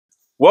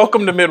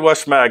Welcome to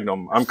Midwest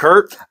Magnum. I'm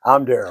Kurt.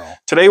 I'm Daryl.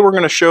 Today we're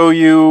going to show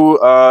you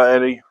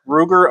a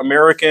Ruger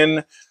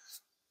American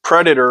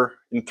Predator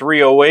in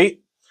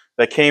 308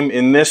 that came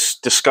in this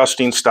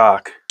disgusting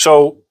stock.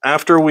 So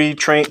after we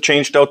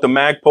changed out the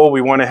Magpul,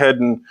 we went ahead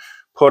and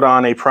put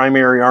on a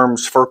primary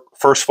arms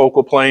first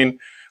focal plane,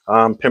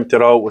 pimped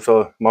it out with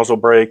a muzzle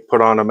brake,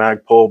 put on a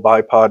Magpul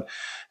bipod,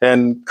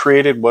 and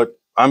created what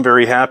I'm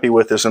very happy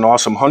with is an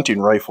awesome hunting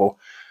rifle.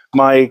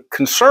 My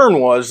concern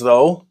was,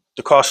 though,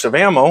 the cost of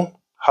ammo.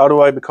 How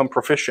do I become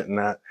proficient in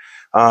that?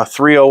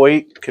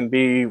 308 can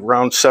be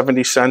around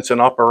 70 cents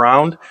and up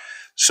around.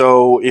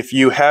 So if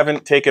you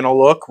haven't taken a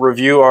look,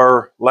 review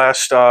our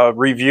last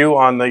review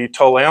on the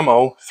Tull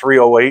Ammo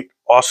 308.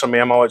 Awesome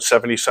ammo at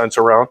 70 cents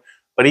a round.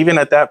 But even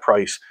at that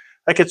price,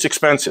 that gets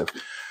expensive.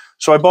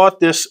 So I bought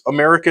this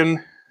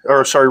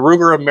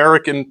Ruger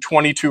American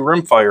 22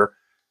 rimfire.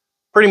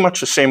 Pretty much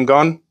the same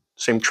gun,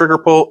 same trigger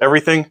pull,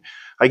 everything.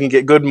 I can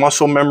get good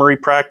muscle memory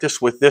practice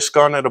with this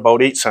gun at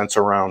about 8 cents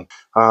a round.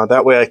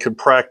 That way I could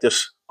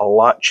practice a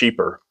lot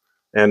cheaper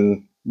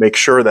and make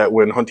sure that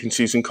when hunting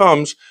season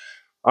comes,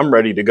 I'm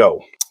ready to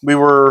go. We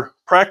were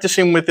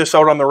practicing with this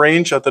out on the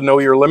range at the Know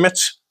Your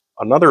Limits.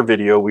 Another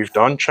video we've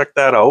done, check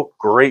that out.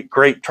 Great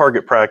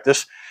target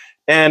practice.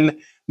 And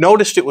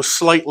noticed it was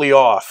slightly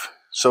off.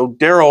 So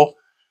Daryl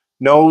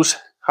knows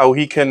how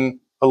he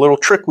can, a little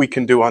trick we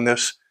can do on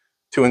this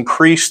to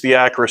increase the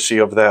accuracy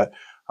of that.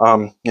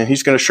 And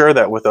he's going to share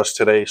that with us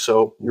today.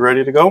 So you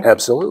ready to go?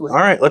 Absolutely. All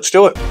right, let's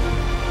do it.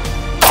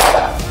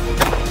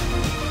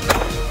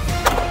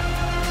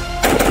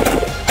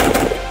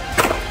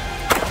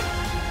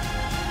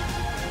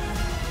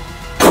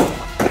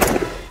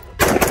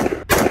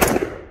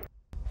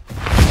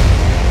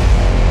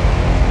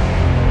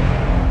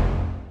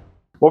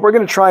 What we're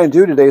going to try and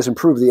do today is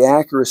improve the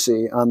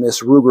accuracy on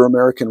this Ruger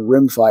American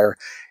rimfire.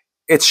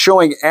 It's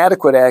showing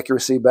adequate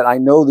accuracy, but I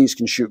know these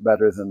can shoot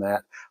better than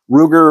that.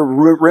 Ruger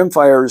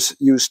rimfires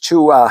use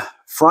two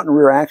front and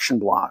rear action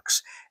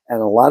blocks. And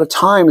a lot of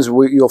times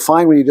you'll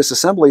find when you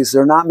disassemble these,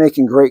 they're not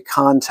making great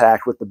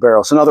contact with the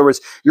barrel. So in other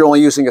words, you're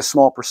only using a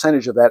small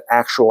percentage of that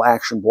actual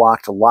action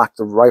block to lock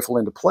the rifle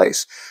into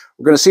place.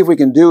 We're going to see if we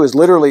can do is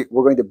literally,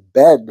 we're going to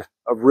bed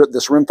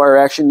this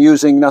rimfire action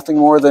using nothing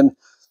more than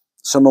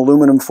some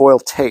aluminum foil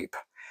tape.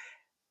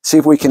 See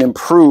if we can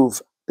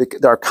improve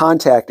our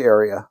contact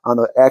area on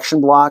the action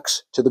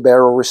blocks to the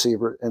barrel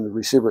receiver and the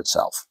receiver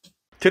itself.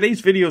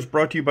 Today's video is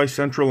brought to you by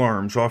Central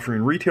Arms,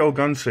 offering retail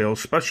gun sales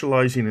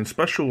specializing in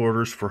special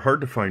orders for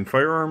hard-to-find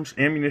firearms,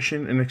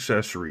 ammunition, and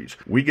accessories.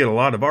 We get a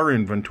lot of our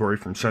inventory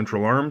from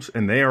Central Arms,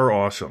 and they are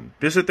awesome.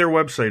 Visit their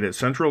website at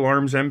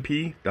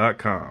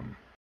centralarmsmp.com.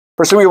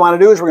 First thing we want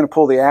to do is we're going to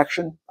pull the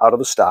action out of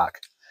the stock.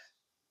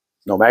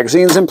 No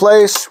magazines in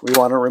place. We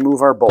want to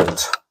remove our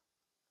bolt.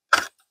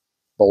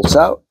 Bolts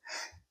out.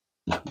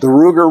 The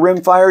Ruger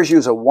rimfires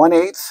use a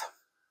 1/8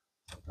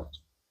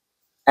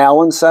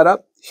 Allen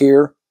setup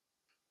here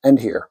and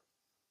here.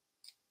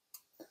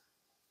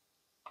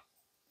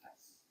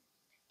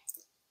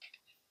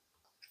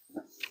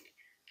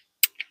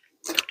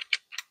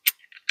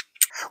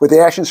 With the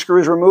action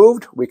screws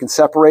removed, we can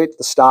separate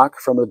the stock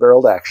from the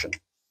barreled action.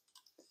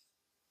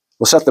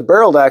 We'll set the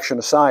barreled action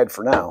aside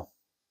for now.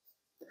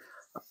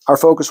 Our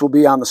focus will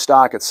be on the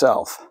stock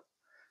itself.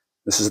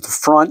 This is the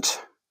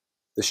front.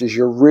 This is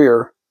your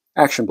rear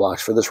action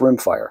blocks for this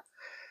rimfire.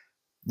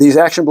 These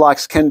action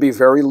blocks can be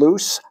very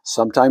loose.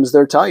 Sometimes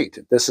they're tight.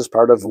 This is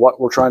part of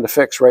what we're trying to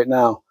fix right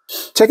now.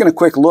 Taking a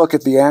quick look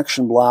at the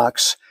action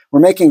blocks,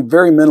 we're making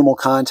very minimal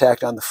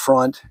contact on the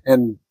front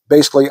and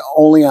basically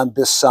only on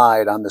this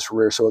side, on this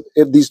rear. So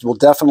these will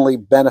definitely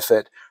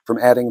benefit from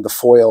adding the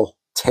foil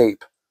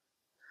tape.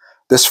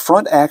 This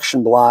front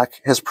action block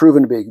has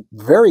proven to be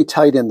very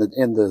tight in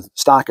the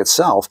stock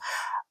itself.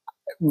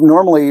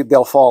 Normally,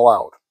 they'll fall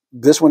out.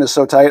 This one is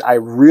so tight, I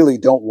really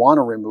don't want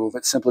to remove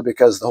it simply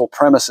because the whole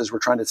premise is we're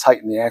trying to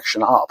tighten the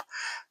action up.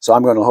 So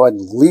I'm going to go ahead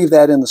and leave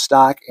that in the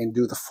stock and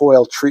do the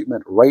foil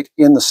treatment right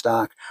in the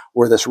stock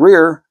where this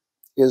rear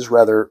is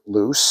rather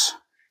loose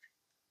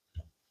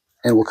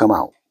and will come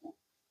out.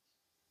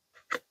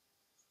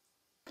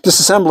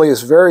 Disassembly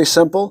is very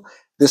simple.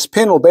 This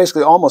pin will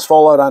basically almost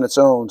fall out on its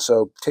own,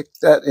 so take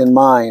that in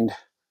mind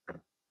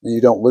and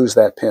you don't lose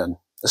that pin.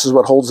 This is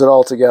what holds it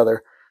all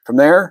together. From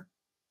there,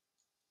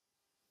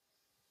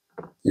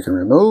 you can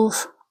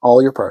remove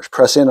all your parts.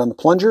 Press in on the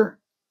plunger,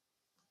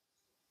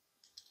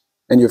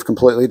 and you've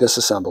completely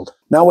disassembled.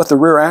 Now with the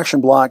rear action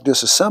block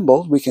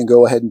disassembled, we can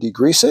go ahead and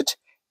degrease it,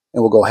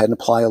 and we'll go ahead and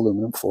apply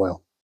aluminum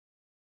foil.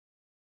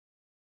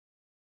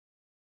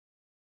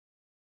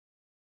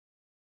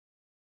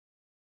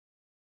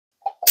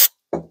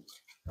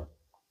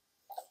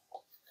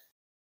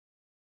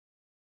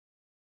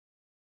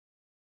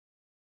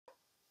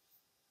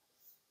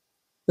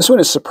 This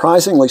one is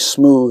surprisingly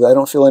smooth. I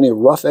don't feel any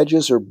rough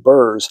edges or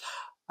burrs.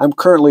 I'm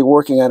currently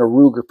working on a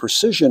Ruger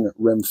Precision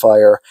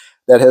rimfire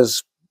that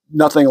has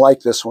nothing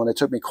like this one. It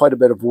took me quite a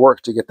bit of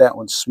work to get that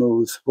one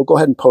smooth. We'll go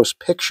ahead and post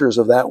pictures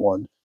of that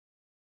one.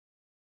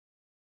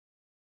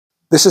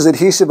 This is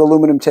adhesive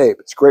aluminum tape.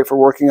 It's great for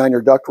working on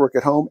your ductwork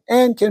at home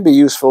and can be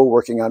useful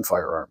working on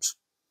firearms.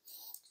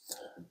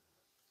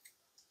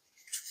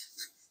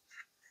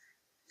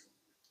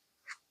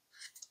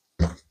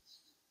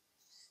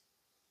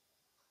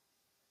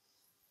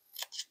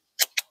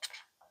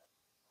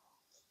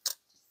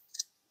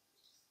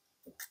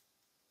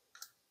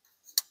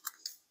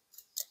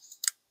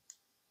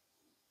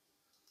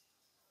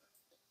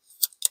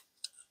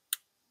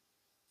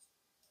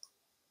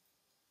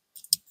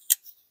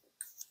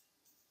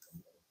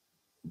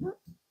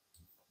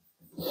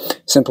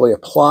 Simply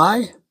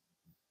apply,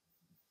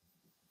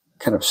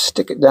 kind of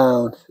stick it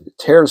down. It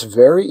tears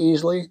very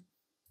easily.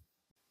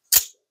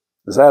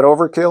 Is that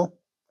overkill?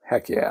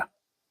 Heck yeah.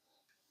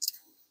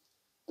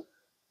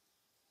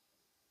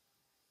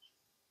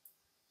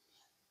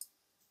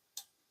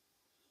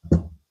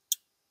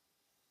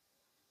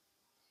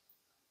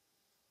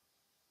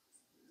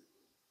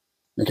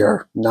 Make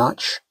our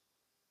notch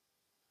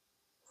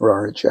for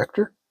our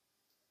ejector.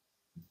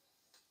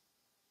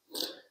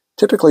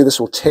 Typically this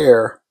will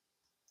tear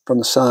from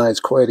the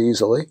sides quite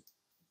easily.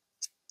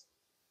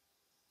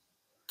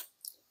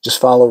 Just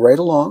follow right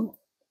along.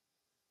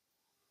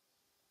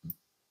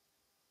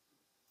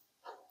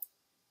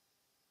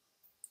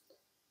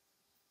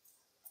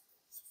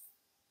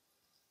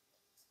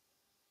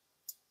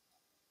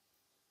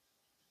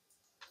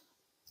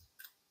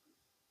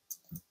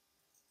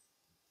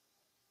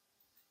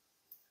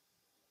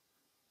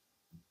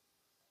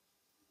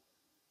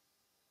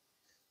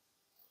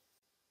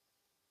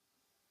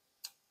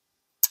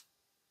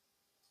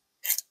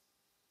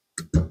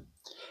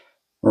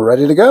 We're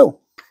ready to go.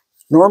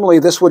 Normally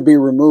this would be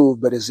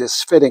removed, but as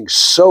it's fitting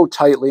so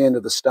tightly into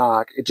the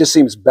stock, it just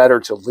seems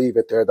better to leave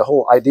it there. The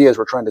whole idea is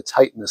we're trying to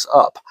tighten this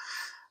up.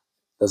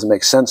 Doesn't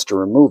make sense to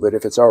remove it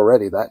if it's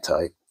already that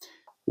tight.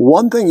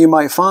 One thing you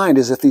might find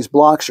is if these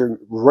blocks are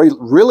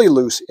really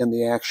loose in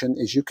the action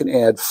is you can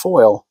add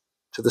foil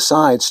to the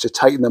sides to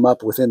tighten them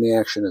up within the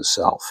action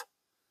itself.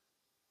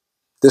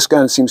 This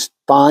gun seems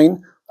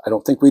fine. I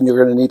don't think we're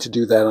going to need to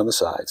do that on the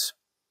sides.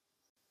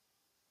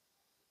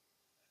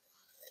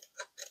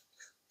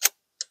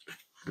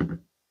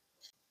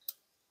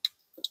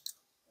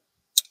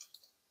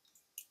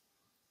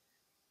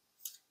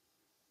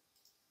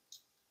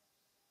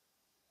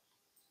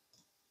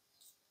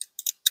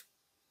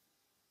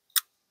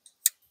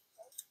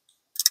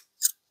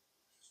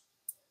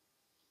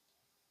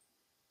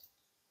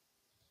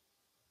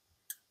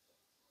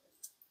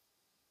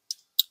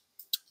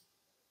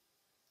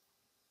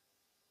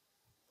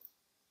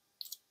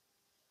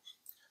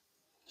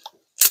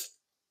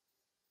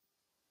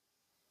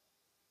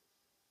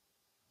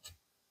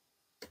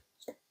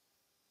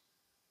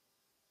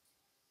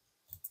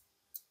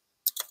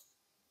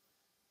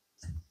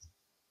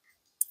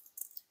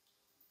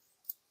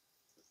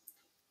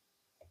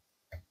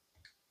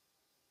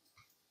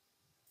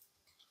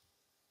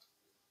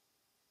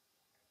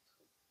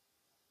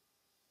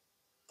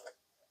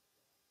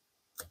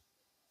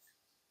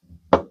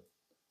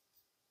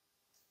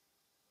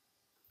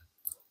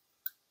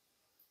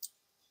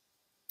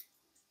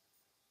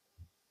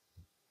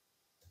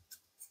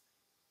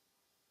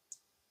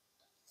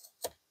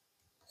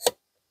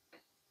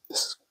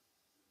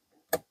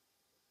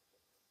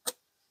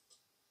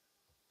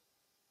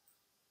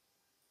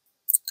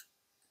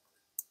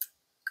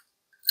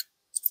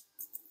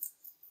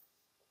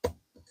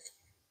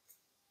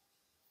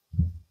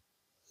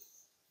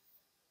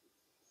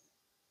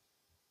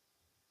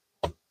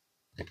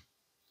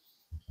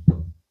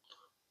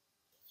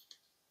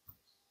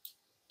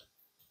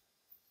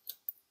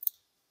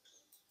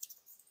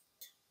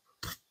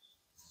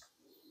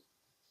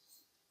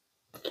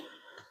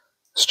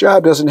 This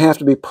job doesn't have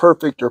to be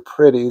perfect or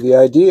pretty. The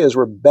idea is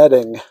we're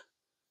bedding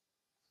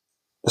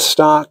the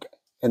stock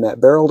and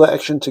that barreled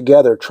action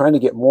together, trying to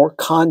get more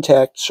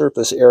contact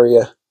surface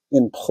area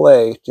in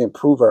play to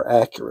improve our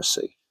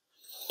accuracy.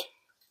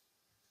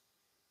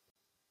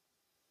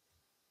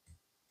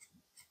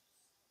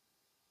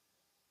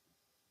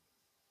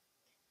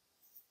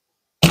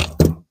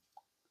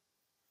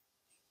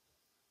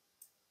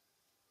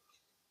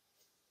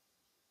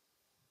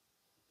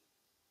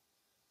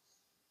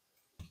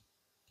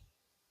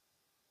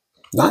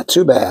 Not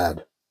too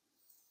bad.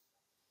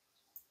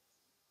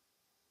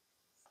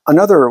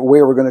 Another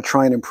way we're going to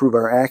try and improve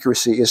our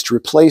accuracy is to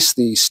replace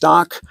the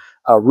stock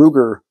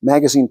Ruger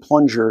magazine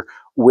plunger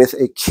with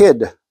a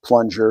KIDD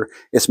plunger.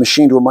 It's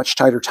machined to a much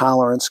tighter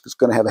tolerance. It's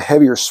going to have a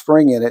heavier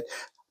spring in it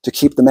to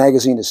keep the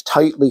magazine as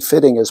tightly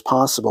fitting as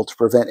possible to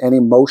prevent any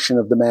motion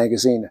of the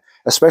magazine.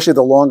 Especially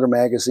the longer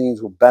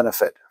magazines will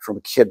benefit from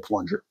a KIDD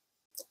plunger.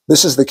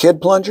 This is the KIDD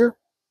plunger.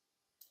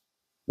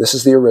 This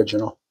is the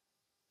original.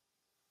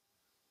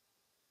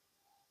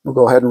 We'll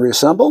go ahead and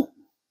reassemble.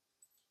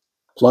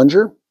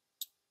 Plunger.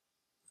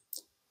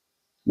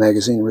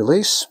 Magazine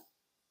release.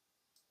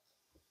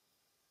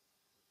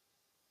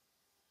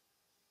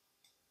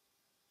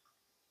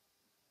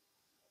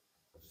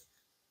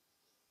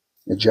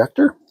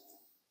 Ejector.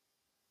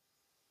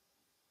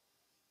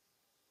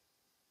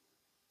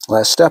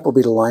 Last step will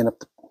be to line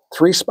up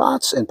 3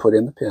 spots and put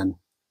in the pin.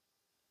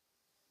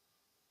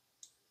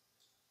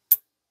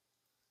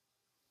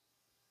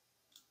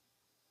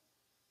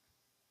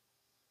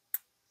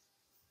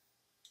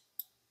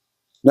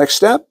 Next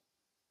step,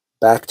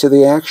 back to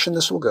the action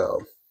this will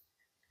go.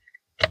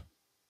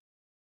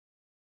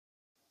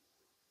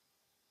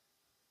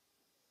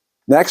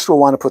 Next, we'll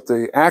want to put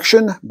the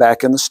action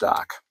back in the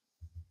stock.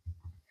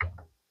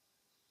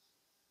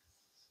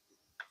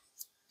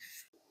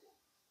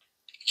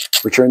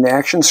 Return the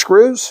action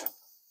screws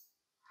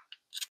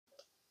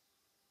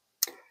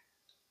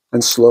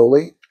and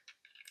slowly,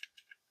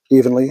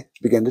 evenly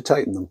begin to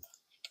tighten them.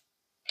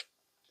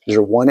 These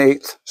are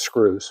 1/8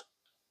 screws.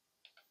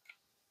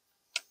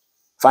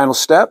 Final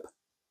step,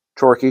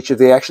 torque each of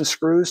the action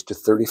screws to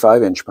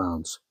 35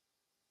 inch-pounds.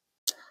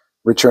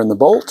 Return the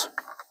bolt.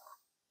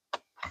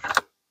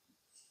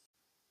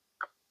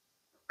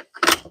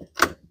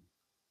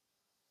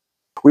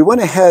 We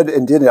went ahead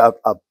and did a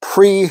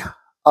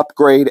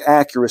pre-upgrade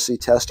accuracy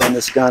test on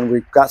this gun.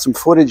 We've got some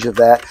footage of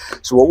that.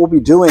 So what we'll be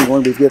doing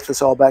when we get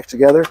this all back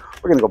together,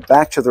 we're going to go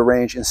back to the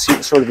range and see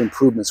the sort of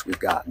improvements we've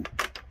gotten.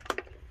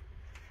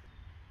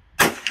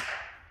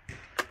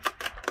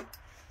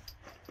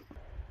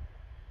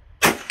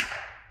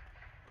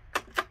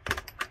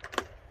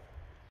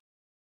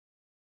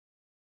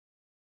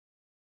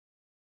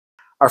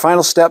 Our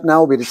final step now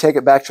will be to take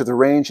it back to the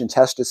range and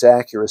test its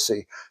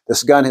accuracy.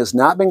 This gun has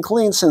not been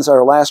cleaned since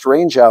our last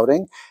range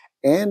outing,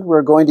 and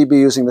we're going to be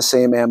using the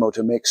same ammo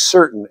to make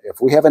certain if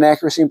we have an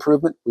accuracy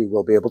improvement, we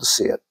will be able to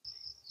see it.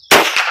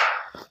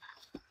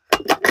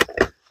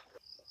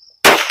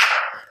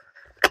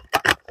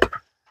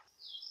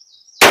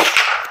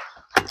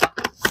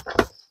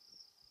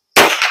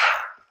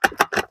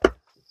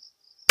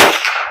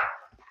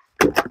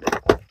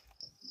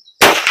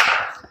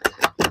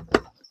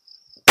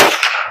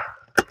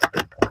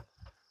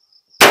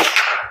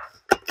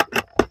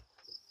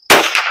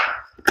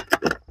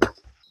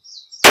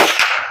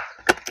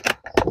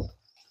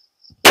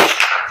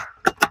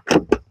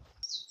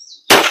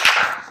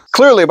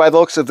 Clearly, by the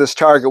looks of this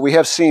target, we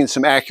have seen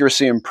some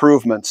accuracy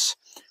improvements.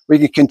 We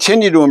can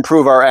continue to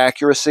improve our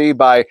accuracy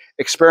by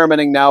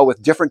experimenting now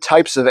with different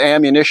types of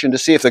ammunition to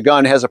see if the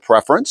gun has a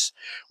preference.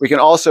 We can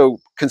also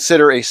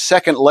consider a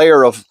second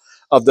layer of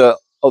the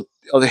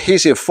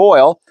adhesive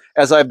foil,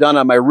 as I've done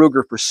on my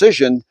Ruger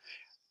Precision,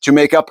 to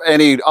make up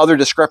any other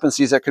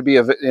discrepancies that could be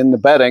in the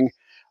bedding.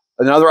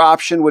 Another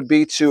option would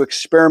be to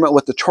experiment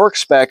with the torque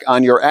spec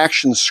on your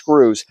action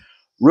screws.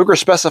 Ruger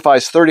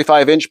specifies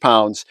 35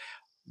 inch-pounds.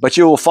 But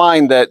you will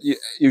find that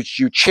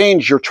you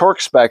change your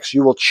torque specs,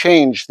 you will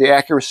change the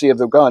accuracy of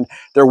the gun.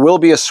 There will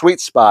be a sweet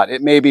spot.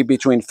 It may be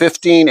between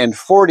 15 and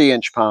 40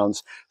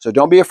 inch-pounds. So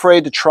don't be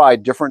afraid to try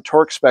different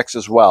torque specs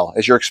as well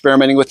as you're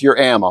experimenting with your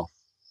ammo.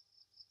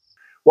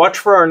 Watch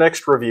for our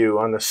next review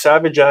on the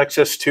Savage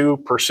Access 2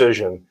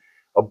 Precision,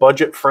 a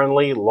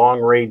budget-friendly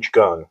long-range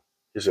gun.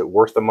 Is it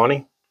worth the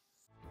money?